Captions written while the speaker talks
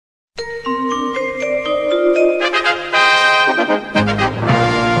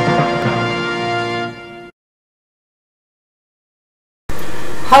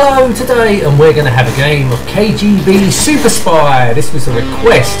Hello today, and we're going to have a game of KGB Superspy. This was a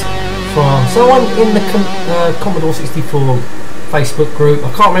request from someone in the Commodore 64 Facebook group.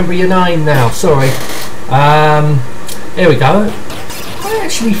 I can't remember your name now, sorry. Here we go. I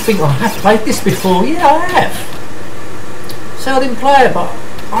actually think I have played this before. Yeah, I have. So I didn't play it, but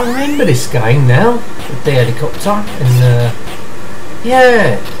I remember this game now with the helicopter. And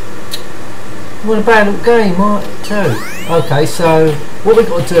yeah, what a bad little game, right? Too. Okay, so what we've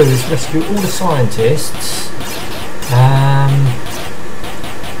got to do is rescue all the scientists.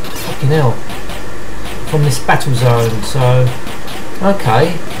 Fucking hell, from this battle zone. So,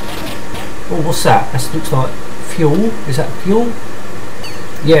 okay. Oh, what's that? That looks like fuel. Is that fuel?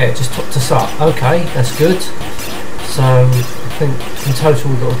 Yeah, it just topped us up. Okay, that's good. So I think in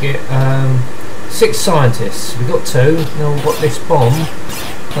total we've got to get 6 scientists. We've got 2. Now we've got this bomb.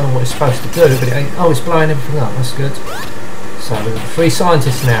 Don't know what it's supposed to do, but it ain't. Oh, it's blowing everything up. That's good. So we've got 3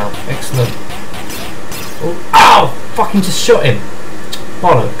 scientists now. Excellent. Oh, ow! Fucking just shot him.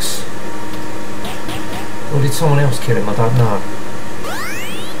 Bollocks. Or did someone else kill him? I don't know.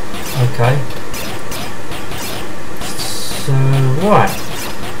 Okay. So right.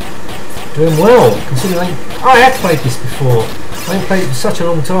 Doing well, considering I have played this before. I haven't played it for such a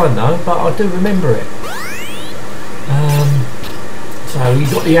long time though, but I do remember it. So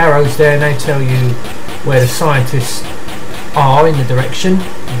you've got the arrows there and they tell you where the scientists are in the direction.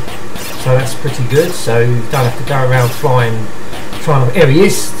 So that's pretty good. So you don't have to go around flying, trying to... Here he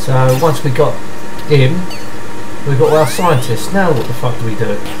is. So once we got him, we've got our scientists. Now what the fuck do we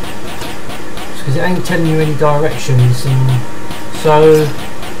do? Because it ain't telling you any directions, and so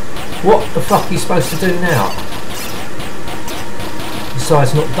what the fuck are you supposed to do now?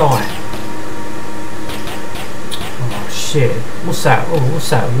 Besides not die. Oh shit. What's that? Oh, what's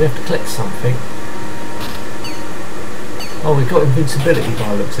that? We have to collect something. Oh, we've got invincibility by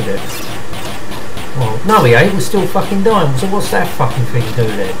the looks of it. Well, no we ain't, we're still fucking dying. So what's that fucking thing do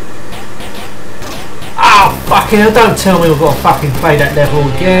then? Oh fucking hell, don't tell me we've got to fucking play that level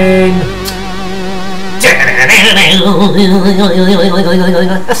again.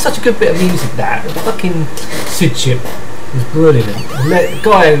 That's such a good bit of music, that. The fucking Sid chip was brilliant. The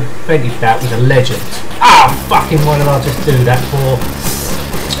guy who invented that was a legend. Ah, fucking why did I just do that for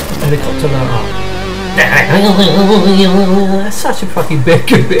helicopter learner? That's such a fucking good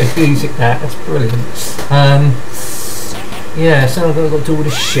bit of music, that. That's brilliant. Yeah, so I've got to do all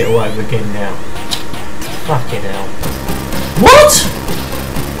this shit all over again now. Fucking hell. What?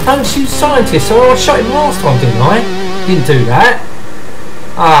 Don't shoot scientists. Oh, I shot him last time, didn't I? Didn't do that.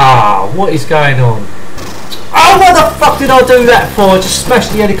 Ah, what is going on? Oh, what the fuck did I do that for? I just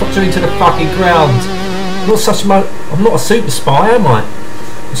smashed the helicopter into the fucking ground. I'm not a super spy, am I?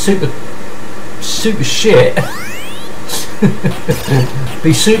 A super shit.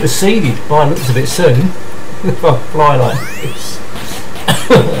 Be superseded by the looks of it soon. If I fly like this.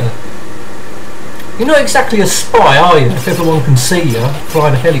 You're not exactly a spy, are you? If everyone can see you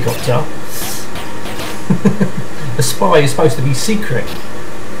flying a helicopter. A spy is supposed to be secret.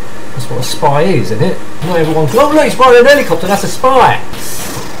 That's what a spy is, isn't it? Not everyone can... Oh look, he's flying a helicopter, that's a spy!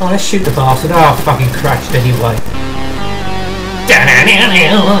 Oh, let's shoot the bastard. Oh, I fucking crashed anyway.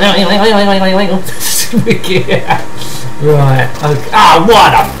 Right, okay. Ah, why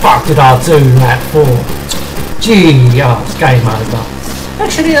the fuck did I do that for? Gee, oh, it's game over.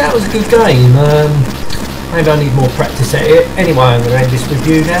 Actually, that was a good game. Maybe I need more practice at it. Anyway, I'm going to end this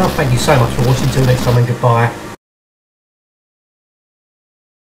review now. Thank you so much for watching. Until next time, and goodbye.